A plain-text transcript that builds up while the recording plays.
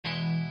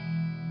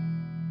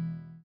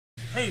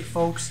Hey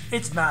folks,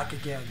 it's Mac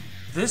again.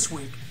 This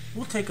week,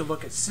 we'll take a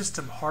look at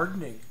system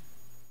hardening.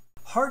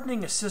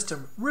 Hardening a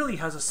system really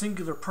has a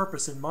singular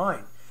purpose in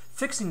mind,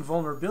 fixing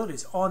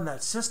vulnerabilities on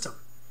that system.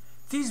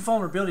 These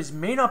vulnerabilities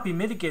may not be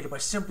mitigated by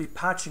simply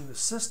patching the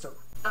system.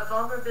 A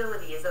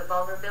vulnerability is a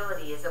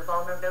vulnerability is a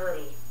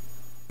vulnerability.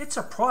 It's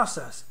a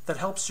process that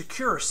helps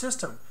secure a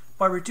system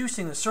by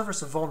reducing the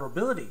surface of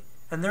vulnerability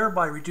and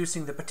thereby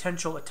reducing the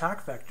potential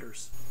attack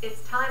vectors.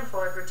 It's time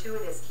for a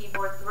gratuitous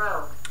keyboard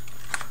throw.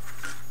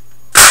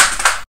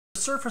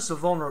 The surface of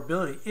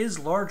vulnerability is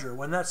larger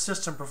when that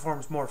system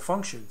performs more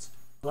functions.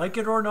 Like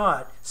it or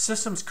not,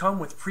 systems come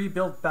with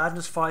pre-built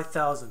badness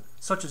 5000,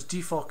 such as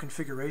default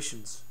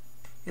configurations.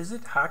 Is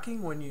it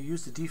hacking when you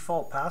use the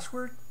default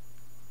password?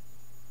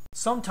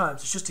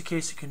 Sometimes it's just a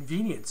case of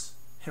convenience,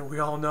 and we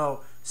all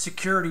know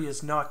security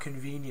is not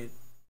convenient.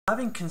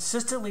 Having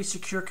consistently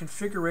secure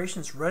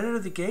configurations right out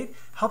of the gate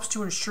helps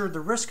to ensure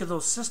the risk of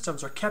those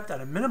systems are kept at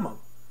a minimum.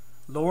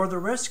 Lower the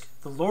risk,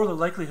 the lower the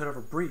likelihood of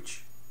a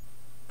breach.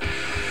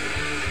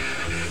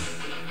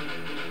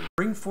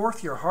 Bring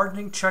forth your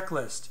hardening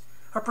checklist,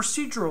 a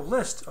procedural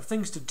list of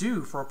things to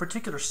do for a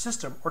particular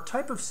system or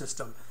type of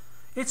system.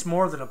 It's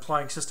more than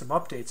applying system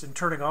updates and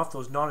turning off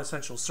those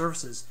non-essential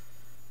services,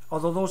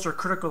 although those are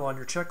critical on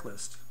your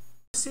checklist.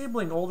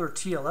 Disabling older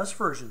TLS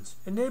versions,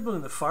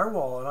 enabling the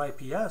firewall on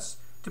IPS,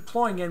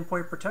 deploying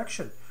endpoint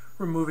protection,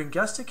 removing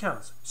guest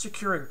accounts,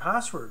 securing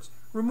passwords,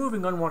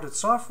 removing unwanted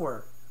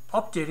software,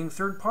 updating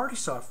third-party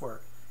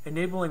software,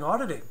 enabling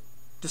auditing,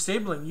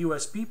 disabling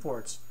USB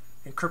ports,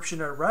 encryption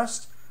at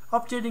rest,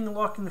 updating and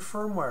locking the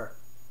firmware.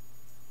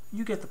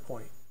 You get the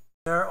point.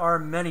 There are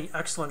many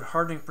excellent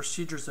hardening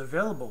procedures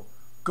available.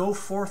 Go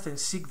forth and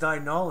seek thy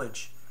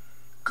knowledge.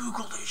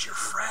 Google is your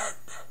friend.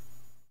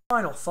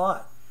 Final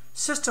thought.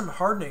 System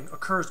hardening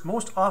occurs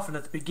most often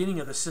at the beginning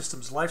of the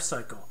system's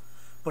lifecycle,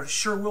 but it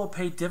sure will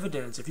pay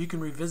dividends if you can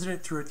revisit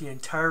it throughout the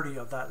entirety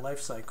of that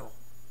lifecycle.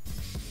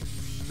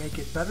 Make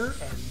it better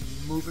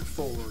and move it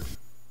forward.